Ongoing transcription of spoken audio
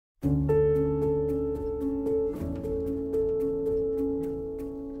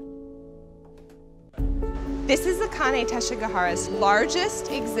This is Akane Teshigahara's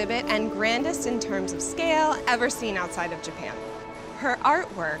largest exhibit and grandest in terms of scale ever seen outside of Japan. Her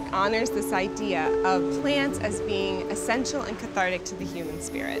artwork honors this idea of plants as being essential and cathartic to the human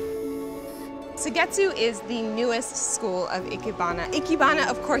spirit. Sogetsu is the newest school of Ikebana. Ikebana,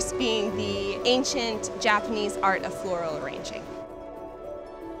 of course, being the ancient Japanese art of floral arranging.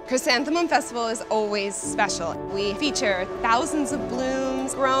 Chrysanthemum Festival is always special. We feature thousands of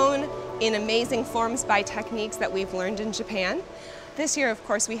blooms grown in amazing forms by techniques that we've learned in Japan. This year, of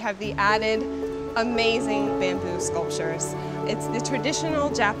course, we have the added amazing bamboo sculptures. It's the traditional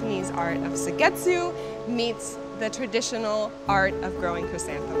Japanese art of Sogetsu meets the traditional art of growing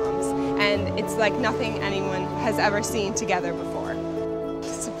chrysanthemums. And it's like nothing anyone has ever seen together before.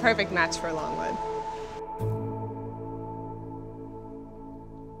 It's a perfect match for Longwood.